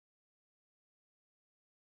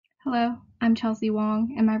Hello, I'm Chelsea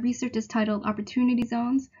Wong, and my research is titled Opportunity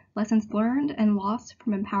Zones, Lessons Learned and Lost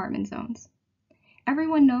from Empowerment Zones.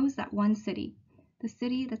 Everyone knows that one city, the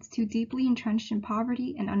city that's too deeply entrenched in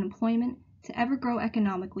poverty and unemployment to ever grow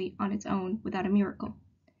economically on its own without a miracle.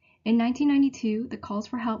 In 1992, the calls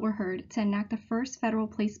for help were heard to enact the first federal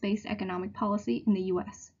place-based economic policy in the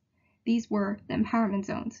U.S. These were the empowerment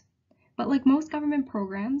zones. But like most government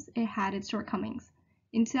programs, it had its shortcomings.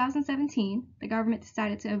 In 2017, the government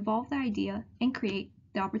decided to evolve the idea and create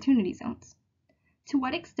the opportunity zones. To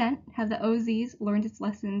what extent have the OZs learned its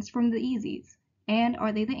lessons from the EZs, and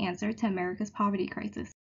are they the answer to America's poverty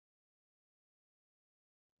crisis?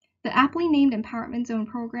 The aptly named Empowerment Zone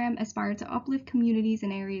program aspired to uplift communities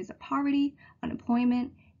in areas of poverty,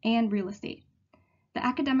 unemployment, and real estate. The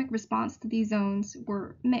academic response to these zones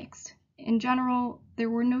were mixed. In general,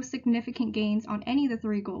 there were no significant gains on any of the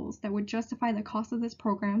three goals that would justify the cost of this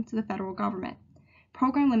program to the federal government.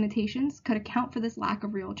 Program limitations could account for this lack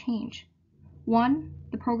of real change. 1.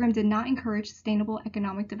 The program did not encourage sustainable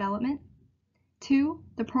economic development. 2.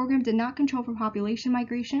 The program did not control for population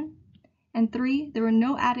migration. And 3. There were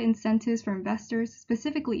no added incentives for investors,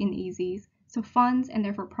 specifically in EZs, so funds and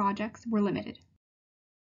therefore projects were limited.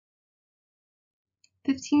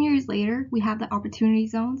 15 years later, we have the opportunity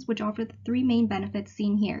zones, which offer the three main benefits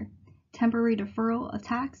seen here: temporary deferral of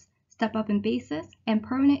tax, step up in basis, and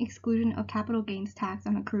permanent exclusion of capital gains tax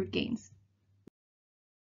on accrued gains.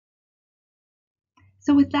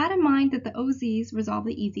 So with that in mind, did the OZs resolve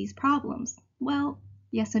the EZs problems? Well,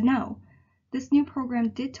 yes and no. This new program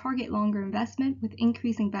did target longer investment with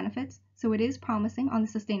increasing benefits, so it is promising on the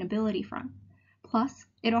sustainability front. Plus,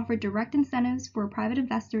 it offered direct incentives for private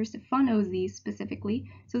investors to fund OZs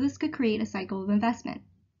specifically, so this could create a cycle of investment.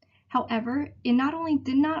 However, it not only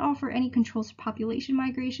did not offer any controls for population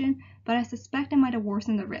migration, but I suspect it might have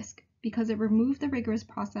worsened the risk because it removed the rigorous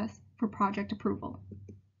process for project approval.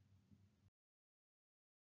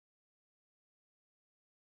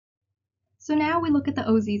 So now we look at the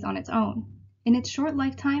OZs on its own. In its short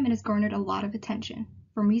lifetime, it has garnered a lot of attention,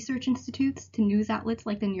 from research institutes to news outlets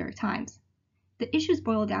like the New York Times. The issues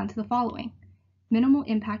boil down to the following: minimal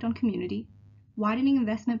impact on community, widening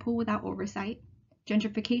investment pool without oversight,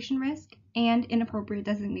 gentrification risk, and inappropriate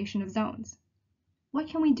designation of zones. What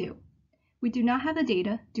can we do? We do not have the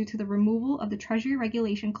data due to the removal of the Treasury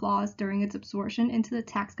regulation clause during its absorption into the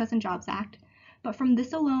Tax Cuts and Jobs Act, but from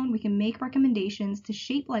this alone we can make recommendations to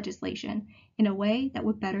shape legislation in a way that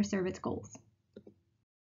would better serve its goals.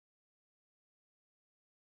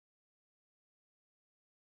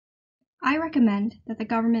 I recommend that the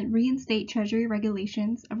government reinstate Treasury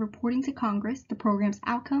regulations of reporting to Congress the program's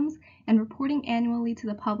outcomes and reporting annually to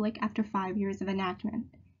the public after 5 years of enactment,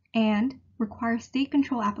 and require state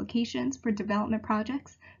control applications for development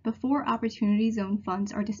projects before Opportunity Zone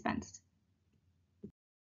funds are dispensed.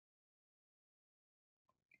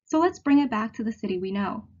 So let's bring it back to the city we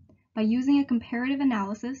know. By using a comparative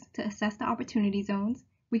analysis to assess the opportunity zones,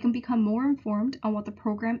 we can become more informed on what the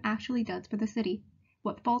program actually does for the city,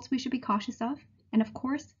 what faults we should be cautious of, and of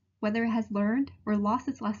course, whether it has learned or lost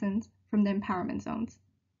its lessons from the empowerment zones.